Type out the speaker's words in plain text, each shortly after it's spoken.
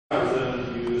I presented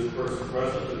to you as person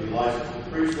present to be licensed to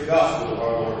preach the gospel of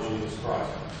our Lord Jesus Christ.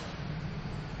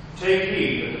 Take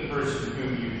heed that the person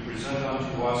whom you present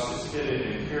unto us is fitted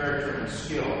in character and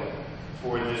skill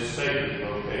for this sacred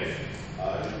vocation.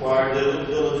 I inquired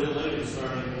diligently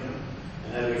concerning him,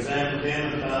 and have examined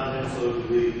him and found him so to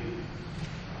be.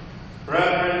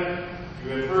 Brethren, you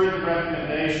have heard the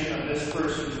recommendation of this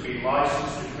person to be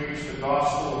licensed to preach the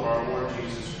gospel of our Lord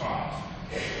Jesus Christ.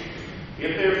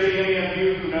 If there be any of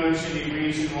you who knows any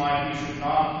reason why he should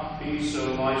not be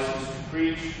so licensed to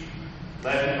preach,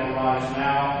 let him arise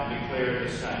now and declare the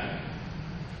same.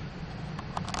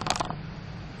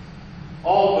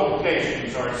 All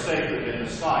vocations are sacred in the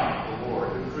sight of the Lord,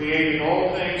 who created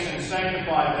all things and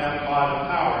sanctified them by the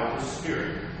power of His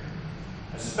Spirit.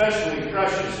 Especially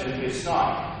precious in His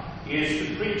sight is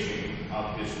the preaching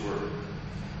of His word.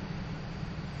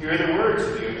 Hear the words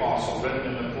of the apostle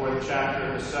written in the 4th chapter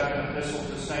of the 2nd epistle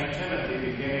to St.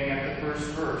 Timothy, beginning at the 1st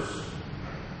verse.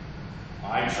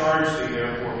 I charge thee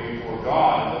therefore before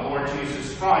God and the Lord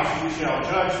Jesus Christ, who shall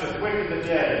judge the quick and the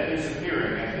dead at His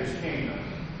appearing at His kingdom.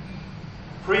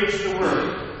 Preach the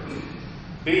word.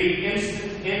 Be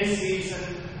instant in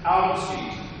season, out of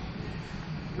season.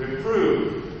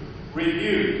 Reprove,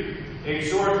 rebuke,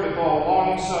 exhort with all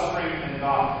long-suffering and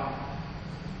doctrine.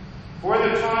 For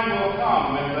the time will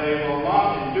come when they will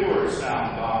not endure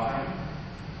sound doctrine,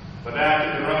 but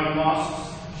after their own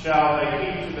lusts shall they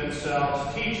keep to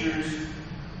themselves teachers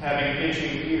having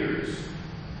itching ears.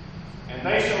 And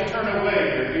they shall turn away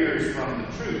their ears from the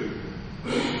truth,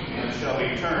 and shall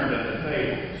be turned unto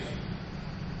fables.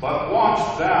 But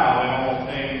watch thou in all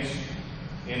things,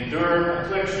 endure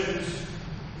afflictions,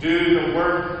 do the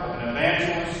work of an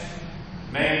evangelist,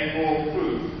 make full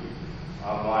proof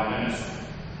of thy ministry.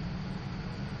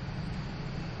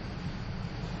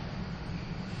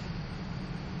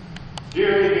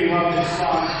 Dearly beloved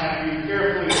son, have you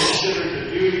carefully considered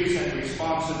the duties and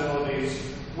responsibilities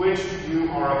which you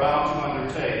are about to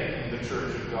undertake in the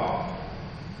Church of God?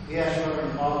 Yes,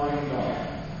 Reverend Father in God.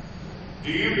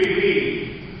 Do you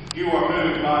believe you are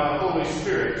moved by the Holy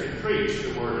Spirit to preach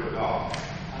the Word of God?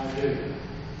 I do.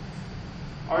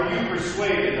 Are you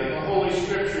persuaded that the Holy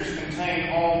Scriptures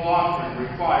contain all doctrine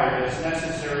required as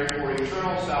necessary for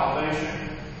eternal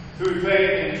salvation through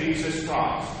faith in Jesus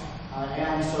Christ? I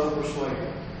am so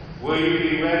persuaded. Will you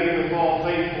be ready with all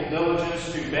faithful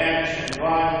diligence to banish and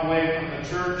drive away from the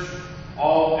Church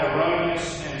all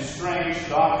erroneous and strange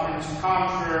doctrines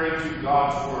contrary to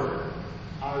God's Word?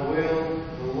 I will,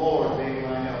 the Lord being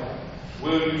my help.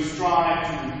 Will you strive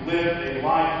to live a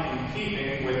life in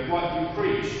keeping with what you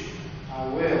preach? I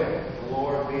will, the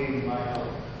Lord being my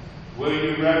help. Will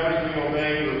you reverently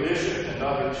obey your bishop and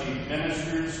other chief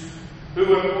ministers,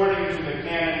 who, according to the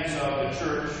canons of the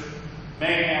Church,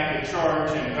 may have the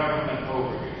charge and government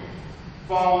over you,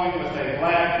 following with a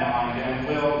glad mind and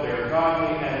will their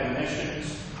godly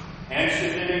admonitions, and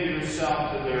submitting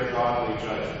yourself to their godly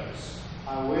judgments?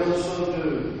 I will so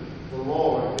do, the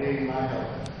Lord being my help.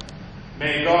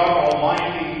 May God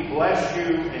Almighty bless you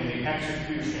in the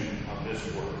execution of this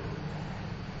work.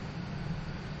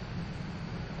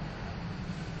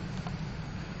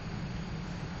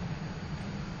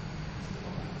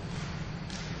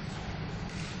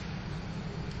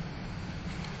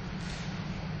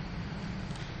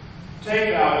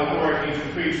 Take thou authority to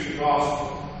preach the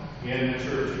gospel in the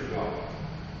Church of God.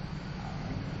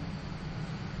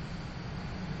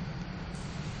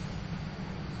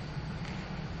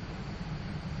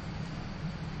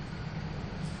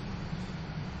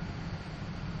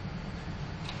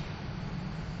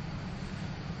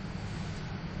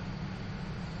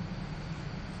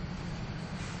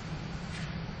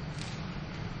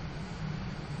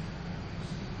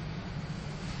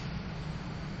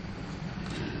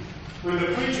 For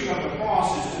the preaching of the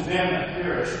cross is to them that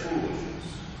perish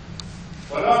foolishness,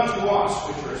 but unto us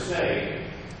which are saved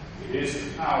it is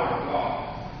the power of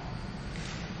God.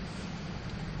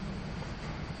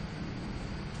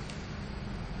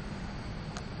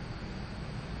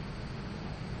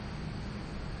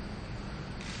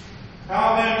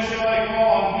 How then shall they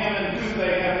call on him in whom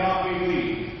they have not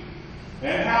believed?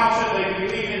 And how shall they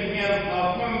believe in him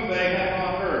of whom they have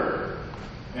not heard?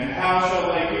 And how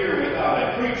shall they hear without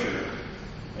a preacher?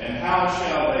 And how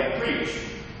shall they preach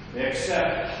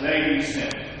except they be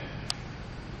sent?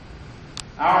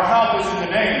 Our help is in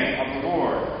the name of the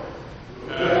Lord.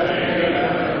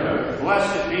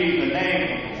 Blessed be the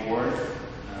name of the Lord.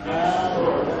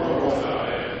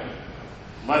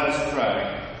 Let us pray.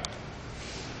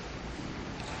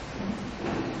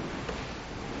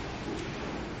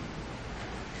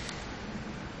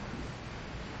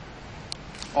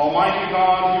 Almighty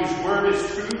God, whose word is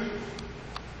truth,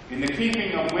 in the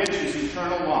keeping of which is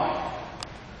eternal life,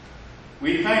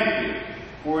 we thank you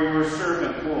for your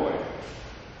servant Lloyd,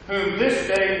 whom this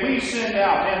day we send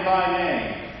out in thy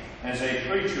name as a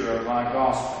preacher of thy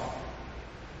gospel.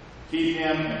 Keep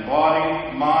him in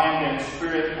body, mind, and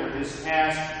spirit for his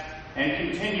task,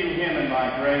 and continue him in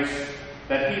thy grace,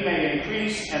 that he may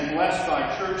increase and bless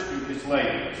thy church through his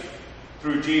labors,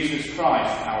 through Jesus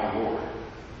Christ our Lord.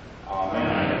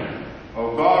 Amen.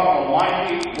 O God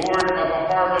Almighty, Lord of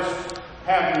the harvest,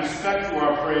 have respect to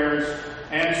our prayers,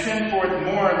 and send forth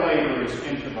more laborers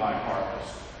into thy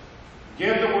harvest.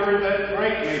 Give the word that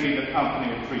great may be the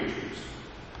company of preachers,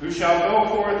 who shall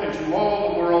go forth into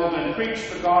all the world and preach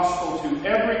the gospel to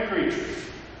every creature,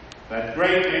 that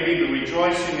great may be the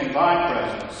rejoicing in thy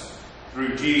presence,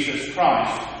 through Jesus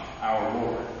Christ our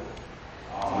Lord.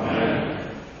 Amen.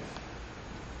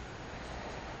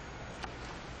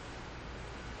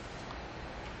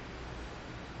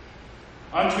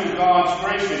 Unto God's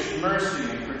gracious mercy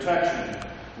and protection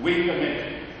we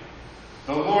commit.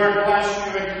 The Lord bless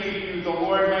you and keep you. The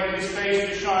Lord make his face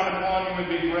to shine upon you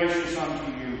and be gracious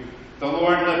unto you. The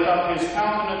Lord lift up his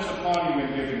countenance upon you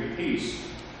and give you peace,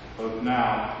 both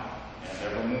now and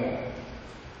evermore.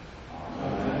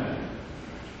 Amen.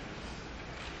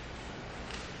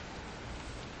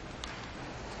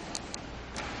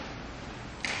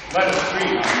 Let us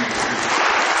read.